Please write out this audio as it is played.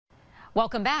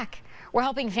Welcome back. We're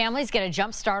helping families get a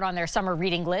jump start on their summer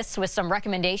reading lists with some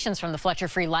recommendations from the Fletcher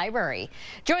Free Library.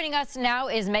 Joining us now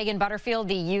is Megan Butterfield,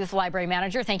 the Youth Library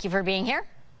Manager. Thank you for being here.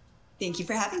 Thank you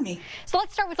for having me. So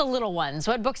let's start with the little ones.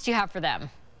 What books do you have for them?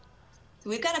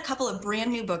 We've got a couple of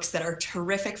brand new books that are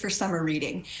terrific for summer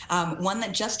reading. One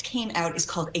that just came out is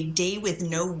called A Day with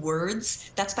No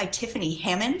Words. That's by Tiffany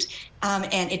Hammond.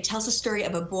 And it tells the story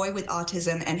of a boy with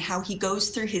autism and how he goes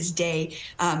through his day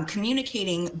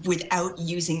communicating without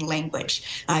using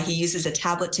language. He uses a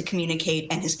tablet to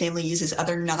communicate, and his family uses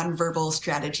other nonverbal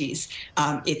strategies.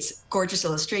 It's gorgeous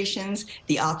illustrations.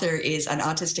 The author is an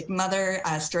autistic mother,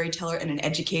 a storyteller, and an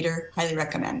educator. Highly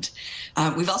recommend.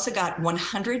 We've also got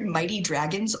 100 Mighty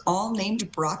Dragons, all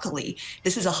named Broccoli.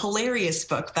 This is a hilarious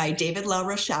book by David La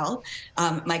Rochelle.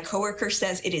 My coworker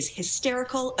says it is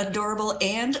hysterical, adorable,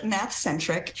 and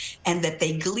math-centric, and that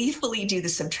they gleefully do the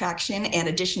subtraction and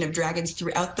addition of dragons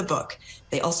throughout the book.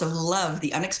 They also love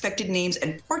the unexpected names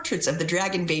and portraits of the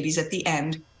dragon babies at the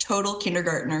end. Total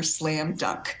kindergartner slam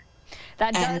dunk.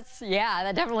 That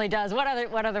definitely does. What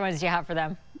other ones do you have for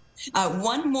them?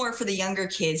 One more for the younger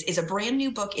kids is a brand new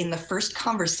book in the First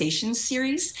Conversation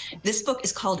series. This book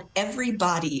is called Every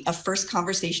Body, A First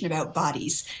Conversation About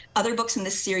Bodies. Other books in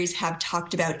this series have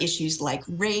talked about issues like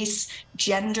race,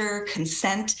 gender,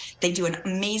 consent. They do an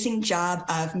amazing job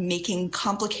of making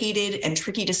complicated and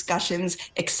tricky discussions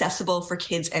accessible for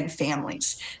kids and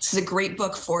families. This is a great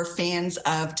book for fans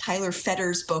of Tyler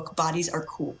Fetter's book, Bodies Are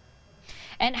Cool.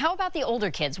 And how about the older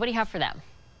kids? What do you have for them?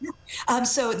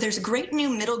 So there's a great new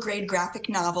middle grade graphic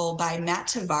novel by Matt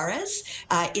Tavares.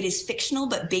 It is fictional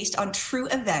but based on true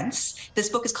events. This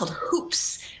book is called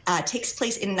Hoops. Takes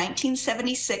place in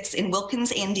 1976 in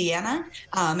Wilkins, Indiana.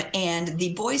 And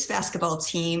the boys basketball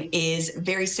team is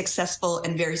very successful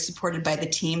and very supported by the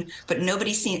team, but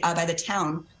by the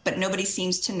town. But nobody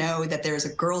seems to know that there is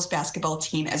a girls basketball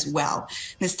team as well.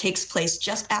 This takes place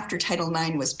just after Title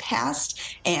IX was passed,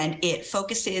 and it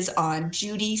focuses on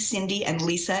Judy, Cindy, and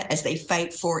Lisa as they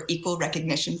fight for equal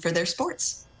recognition for their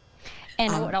sports.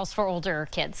 And what else for older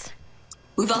kids?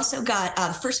 We've also got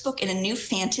the first book in a new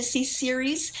fantasy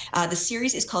series. The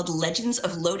series is called Legends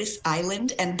of Lotus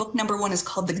Island, and book number 1 is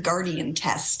called The Guardian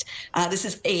Test. This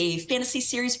is a fantasy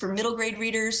series for middle grade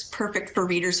readers, perfect for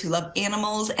readers who love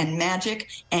animals and magic,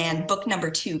 and book number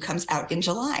 2 comes out in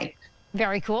July.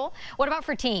 Very cool. What about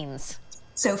for teens?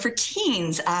 So for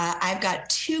teens, I've got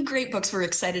 2 great books we're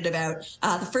excited about.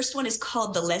 The first one is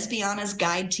called The Lesbiana's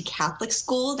Guide to Catholic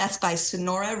School. That's by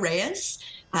Sonora Reyes.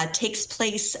 Takes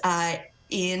place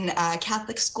in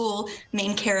Catholic school.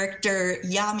 Main character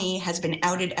Yami has been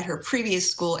outed at her previous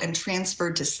school and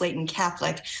transferred to Slayton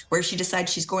Catholic, where she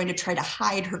decides she's going to try to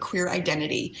hide her queer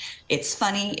identity. It's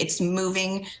funny, it's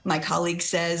moving. My colleague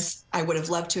says, I would have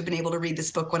loved to have been able to read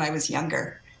this book when I was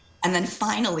younger. And then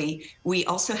finally, we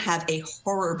also have a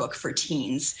horror book for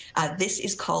teens. This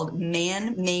is called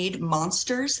Man-Made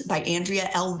Monsters by Andrea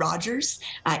L. Rogers.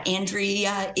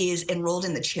 Andrea is enrolled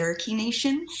in the Cherokee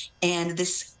Nation, and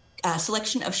this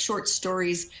selection of short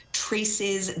stories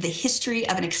traces the history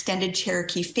of an extended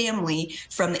Cherokee family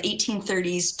from the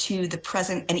 1830s to the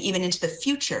present and even into the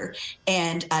future,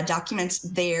 and documents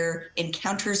their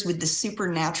encounters with the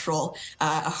supernatural,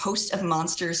 a host of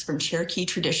monsters from Cherokee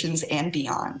traditions and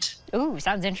beyond. Ooh,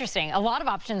 sounds interesting. A lot of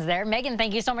options there. Megan,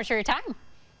 thank you so much for your time.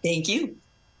 Thank you.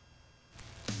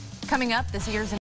 Coming up this year's